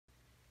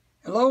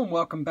Hello and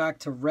welcome back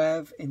to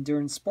Rev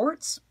Endurance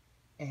Sports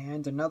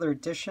and another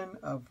edition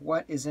of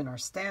what is in our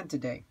stand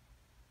today.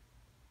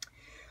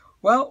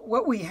 Well,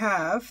 what we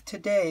have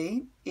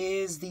today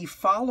is the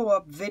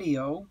follow-up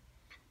video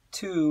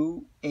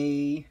to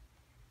a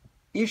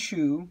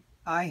issue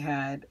I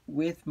had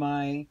with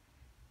my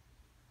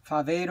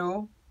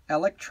Favero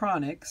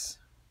Electronics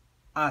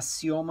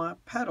Assioma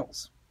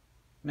pedals.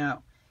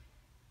 Now,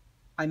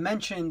 I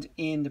mentioned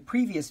in the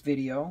previous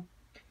video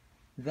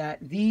that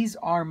these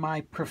are my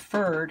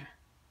preferred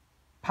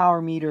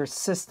power meter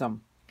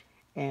system,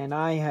 and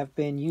I have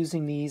been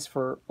using these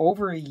for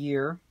over a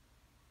year,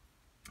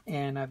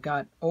 and I've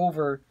got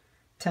over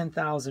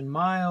 10,000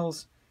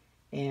 miles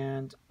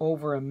and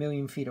over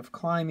 1,000,000 feet of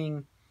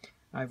climbing.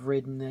 I've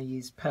ridden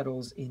these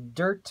pedals in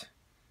dirt,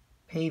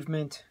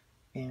 pavement,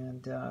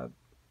 and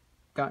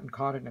gotten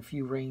caught in a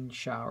few rain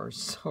showers,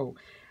 so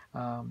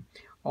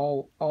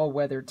all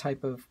weather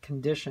type of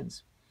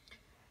conditions.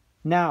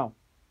 Now,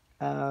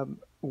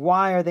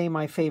 why are they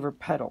my favorite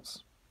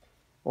pedals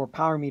or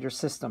power meter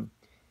system?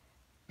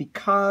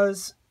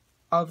 Because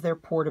of their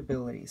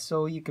portability.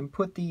 So you can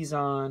put these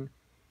on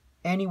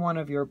any one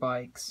of your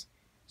bikes.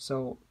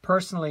 So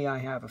personally, I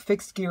have a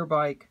fixed gear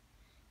bike.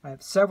 I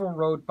have several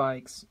road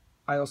bikes.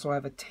 I also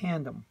have a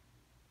tandem.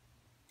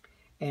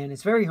 And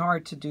it's very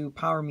hard to do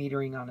power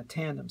metering on a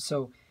tandem.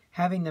 So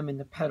having them in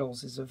the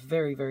pedals is a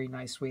very, very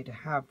nice way to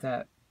have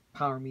that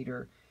power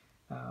meter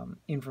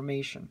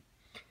information.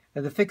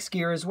 The fixed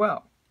gear as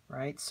well,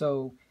 right?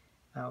 So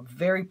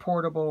very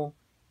portable,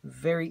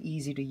 very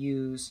easy to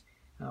use,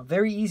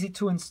 very easy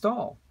to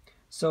install.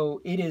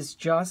 So it is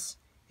just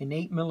an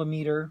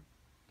 8mm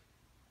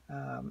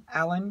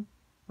Allen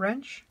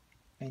wrench,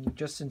 and you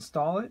just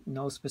install it.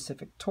 No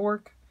specific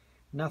torque,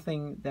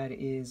 nothing that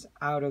is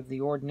out of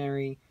the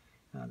ordinary.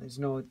 There's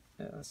no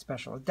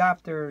special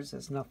adapters,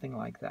 there's nothing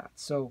like that.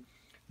 So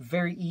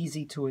very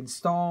easy to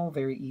install,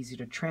 very easy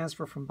to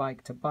transfer from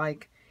bike to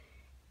bike.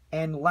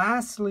 And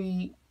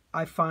lastly,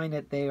 I find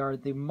that they are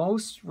the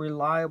most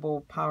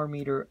reliable power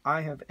meter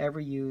I have ever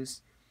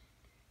used,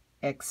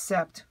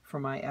 except for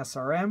my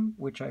SRM,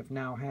 which I've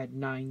now had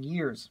 9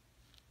 years.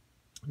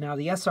 Now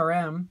the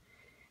SRM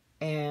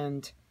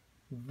and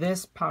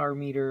this power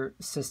meter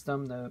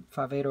system, the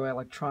Favero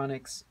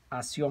Electronics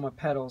Assioma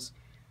pedals,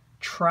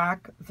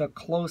 track the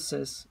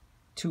closest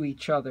to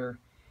each other.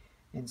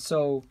 And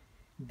so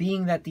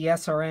being that the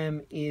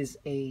SRM is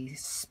a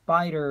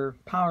spider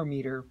power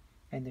meter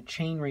and the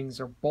chain rings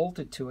are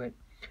bolted to it,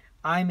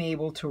 I'm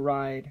able to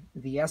ride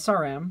the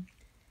SRM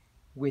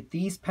with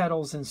these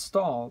pedals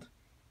installed,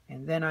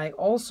 and then I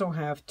also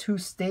have 2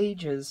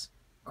 stages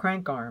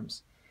crank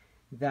arms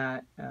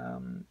that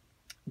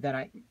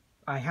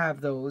I have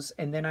those,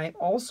 and then I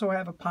also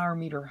have a power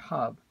meter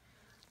hub.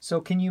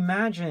 So can you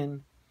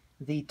imagine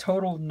the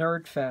total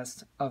nerd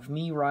fest of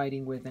me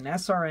riding with an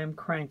SRM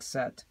crank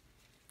set,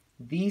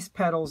 these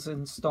pedals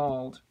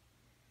installed,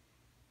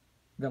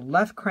 the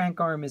left crank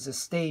arm is a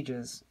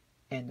stages,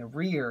 and the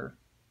rear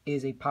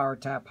is a power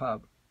tap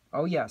hub.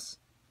 Oh yes,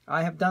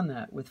 I have done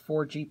that with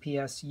 4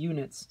 GPS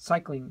units,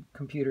 cycling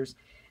computers,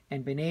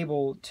 and been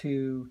able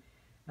to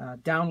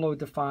download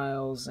the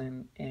files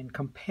and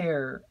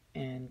compare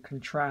and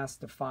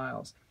contrast the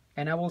files.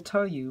 And I will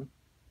tell you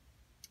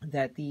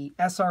that the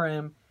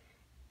SRM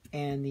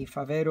and the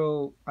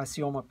Favero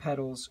Assioma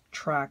pedals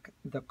track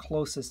the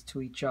closest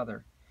to each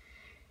other.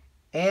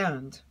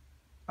 And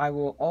I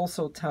will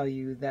also tell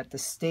you that the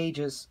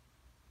stages,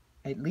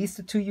 at least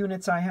the 2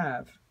 units I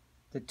have,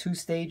 the 2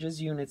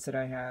 stages units that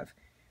I have,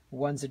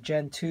 one's a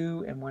Gen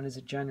 2 and one is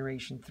a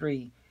Generation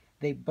 3,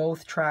 they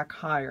both track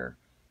higher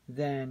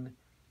than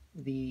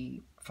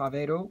the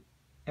Favero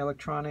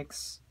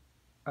Electronics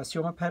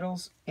Assioma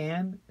pedals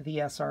and the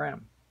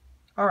SRM.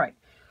 All right,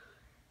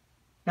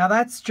 now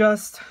that's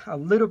just a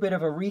little bit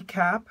of a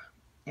recap,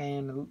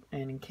 and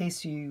in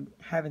case you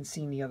haven't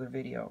seen the other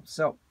video.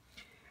 So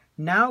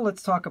now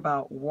let's talk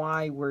about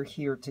why we're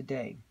here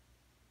today.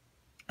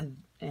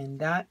 And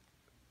that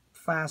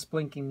fast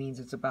blinking means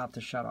it's about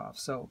to shut off.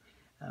 So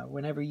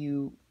whenever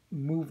you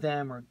move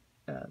them or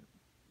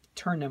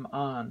turn them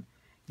on,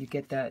 you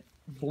get that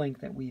blink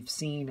that we've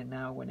seen, and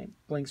now when it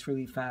blinks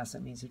really fast,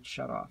 that means it's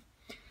shut off.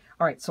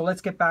 All right, so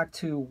let's get back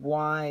to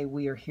why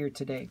we are here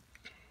today.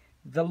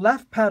 The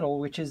left pedal,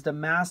 which is the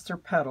master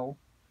pedal,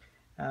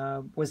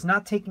 was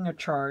not taking a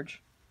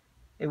charge.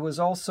 It was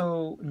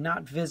also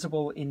not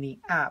visible in the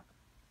app.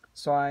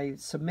 So I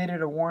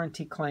submitted a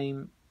warranty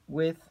claim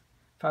with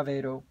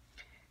Favero,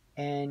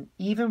 and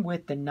even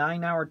with the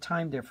 9-hour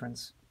time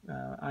difference,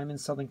 I'm in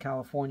Southern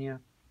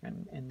California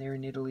and they're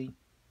in Italy.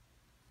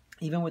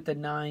 Even with the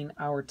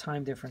 9-hour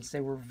time difference,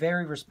 they were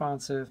very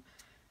responsive.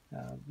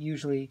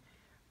 Usually,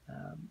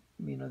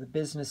 the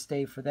business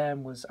day for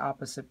them was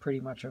opposite pretty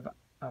much of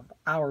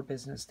our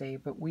business day,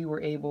 but we were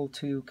able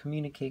to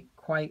communicate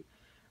quite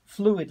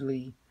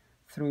fluidly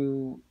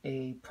through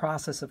a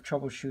process of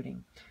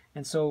troubleshooting.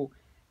 And so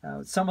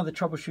some of the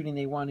troubleshooting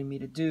they wanted me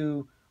to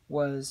do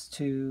was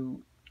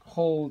to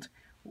hold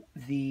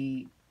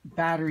the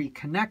battery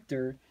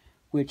connector,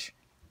 which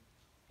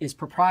is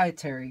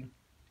proprietary,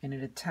 and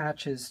it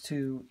attaches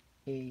to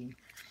a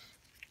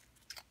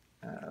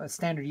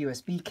standard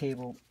USB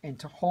cable, and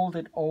to hold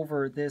it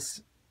over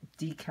this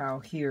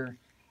decal here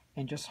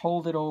and just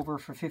hold it over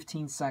for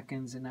 15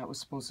 seconds, and that was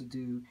supposed to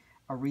do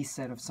a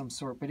reset of some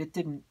sort, but it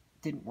didn't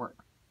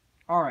work.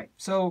 All right,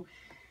 so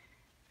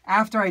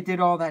after I did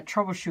all that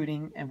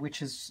troubleshooting, and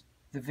which is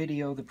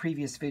the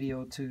previous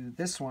video to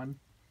this one,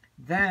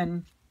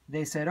 then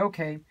they said,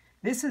 okay,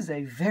 this is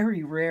a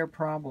very rare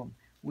problem.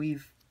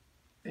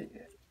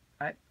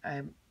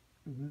 I'm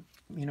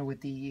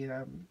with the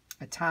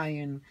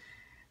Italian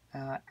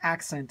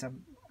accent,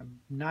 I'm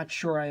not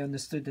sure I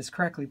understood this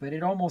correctly, but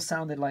it almost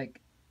sounded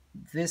like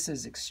this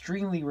is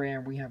extremely rare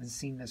and we haven't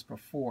seen this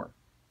before.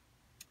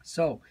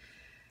 So,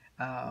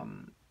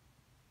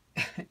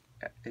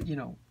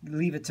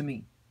 leave it to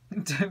me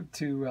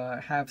to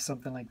have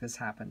something like this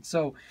happen.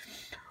 So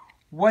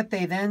what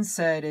they then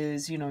said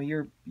is,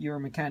 you're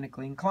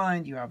mechanically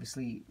inclined, you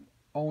obviously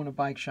own a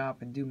bike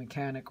shop and do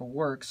mechanical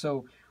work.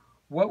 So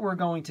what we're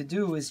going to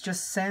do is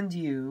just send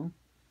you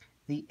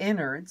the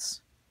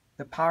innards,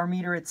 the power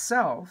meter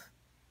itself,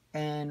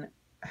 and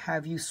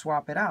have you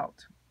swap it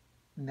out.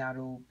 And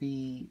that'll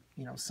be,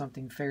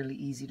 something fairly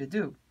easy to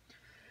do.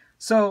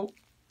 So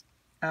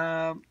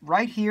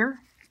right here,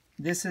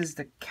 this is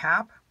the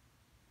cap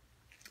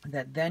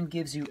that then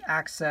gives you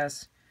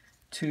access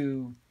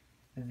to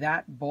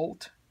that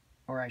bolt,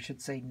 or I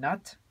should say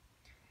nut,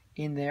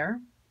 in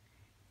there.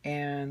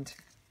 And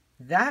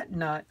that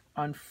nut,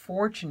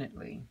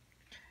 unfortunately,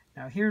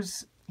 now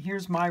here's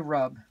my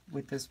rub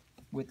with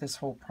this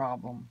whole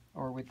problem,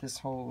 or with this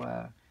whole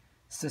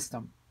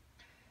system.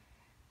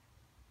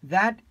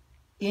 That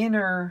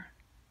inner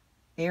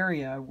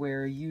area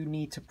where you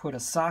need to put a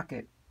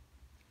socket,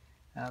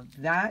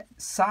 that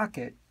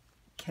socket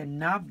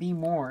cannot be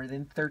more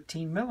than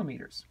 13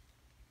 millimeters.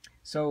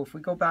 So if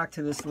we go back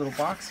to this little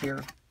box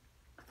here,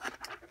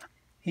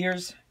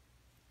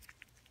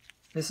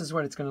 this is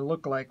what it's going to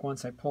look like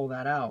once I pull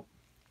that out.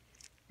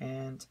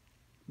 And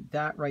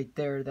that right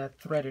there, that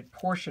threaded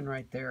portion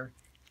right there,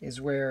 is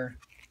where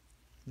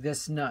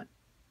this nut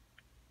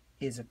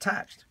is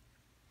attached.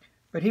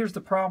 But here's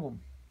the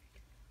problem.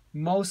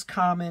 Most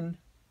common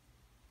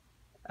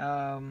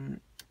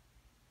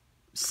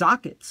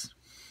sockets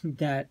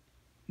that,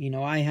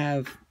 I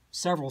have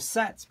several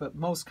sets, but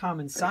most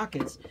common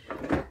sockets,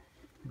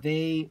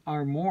 they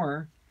are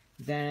more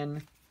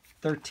than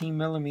 13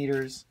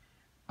 millimeters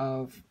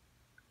of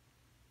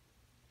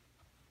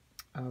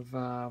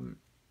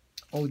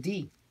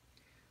OD.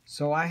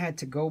 So I had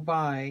to go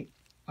buy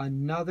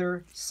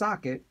another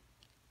socket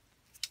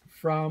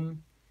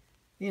from,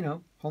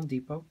 Home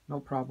Depot, no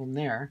problem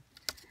there.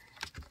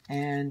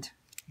 And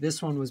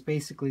this one was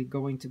basically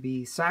going to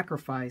be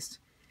sacrificed.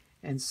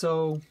 And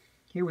so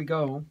here we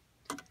go.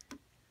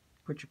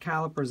 Put your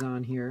calipers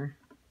on here.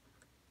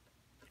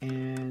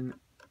 And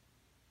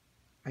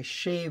I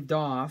shaved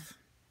off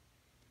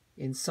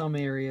in some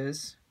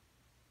areas,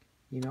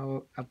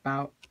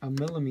 about a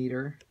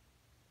millimeter,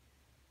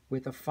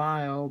 with a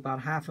file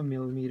about 0.5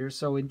 millimeter.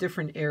 So in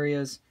different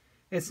areas,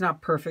 it's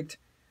not perfect,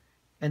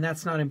 and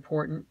that's not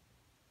important,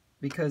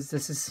 because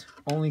this is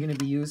only going to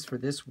be used for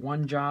this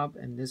one job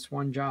and this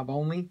one job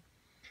only.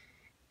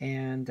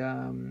 And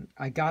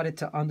I got it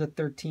to under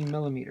 13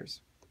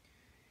 millimeters.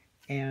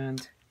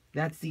 And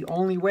that's the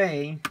only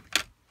way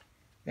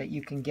that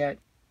you can get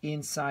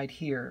inside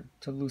here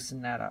to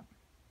loosen that up.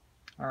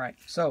 All right,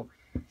 so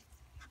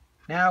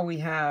now we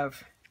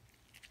have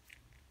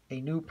a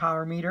new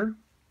power meter.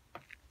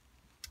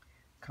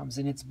 Comes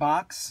in its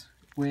box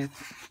with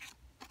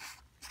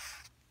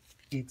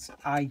its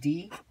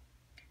ID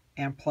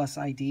and plus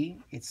ID,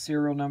 its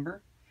serial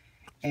number,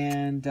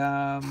 and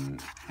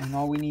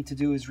all we need to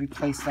do is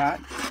replace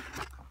that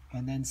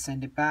and then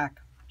send it back.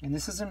 And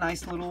this is a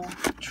nice little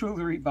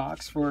jewelry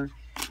box for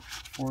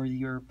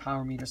your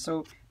power meter.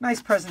 So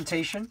nice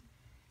presentation,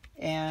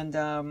 and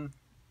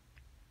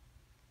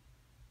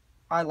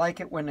I like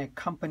it when a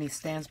company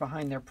stands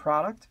behind their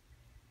product.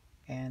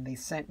 And they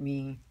sent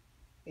me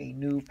a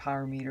new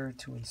power meter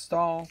to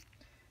install.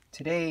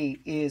 Today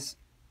is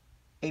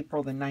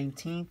April the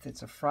 19th.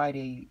 It's a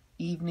Friday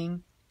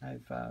evening.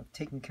 I've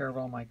taken care of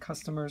all my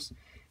customers,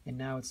 and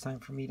now it's time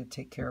for me to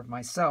take care of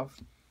myself.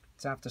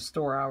 It's after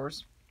store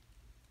hours,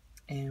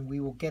 and we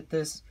will get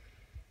this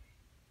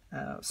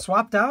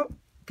swapped out,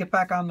 get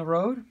back on the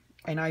road.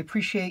 And I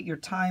appreciate your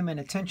time and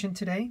attention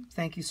today.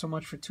 Thank you so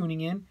much for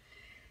tuning in.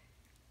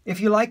 If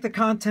you like the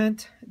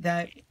content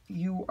that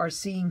you are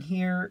seeing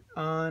here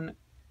on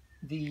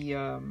the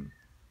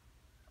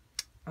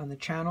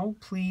channel,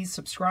 please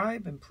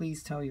subscribe and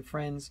please tell your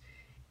friends.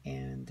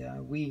 And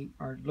we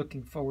are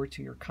looking forward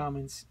to your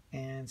comments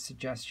and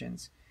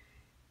suggestions.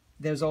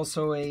 There's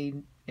also a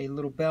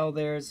little bell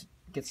there,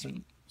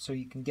 so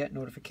you can get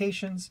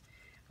notifications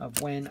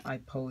of when I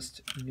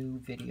post new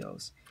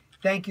videos.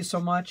 Thank you so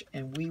much,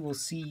 and we will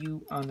see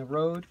you on the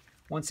road.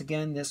 Once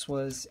again, this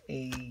was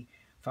a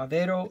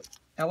Favero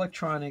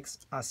Electronics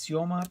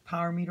Assioma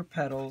power meter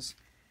pedals.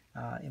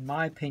 In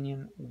my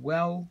opinion,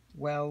 well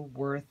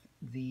worth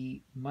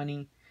the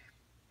money.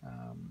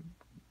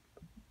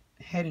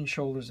 head and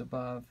shoulders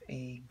above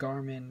a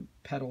Garmin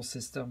pedal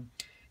system,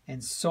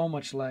 and so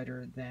much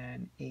lighter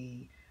than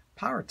a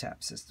power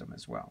tap system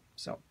as well.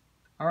 So,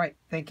 all right,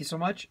 thank you so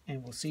much,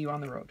 and we'll see you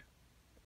on the road.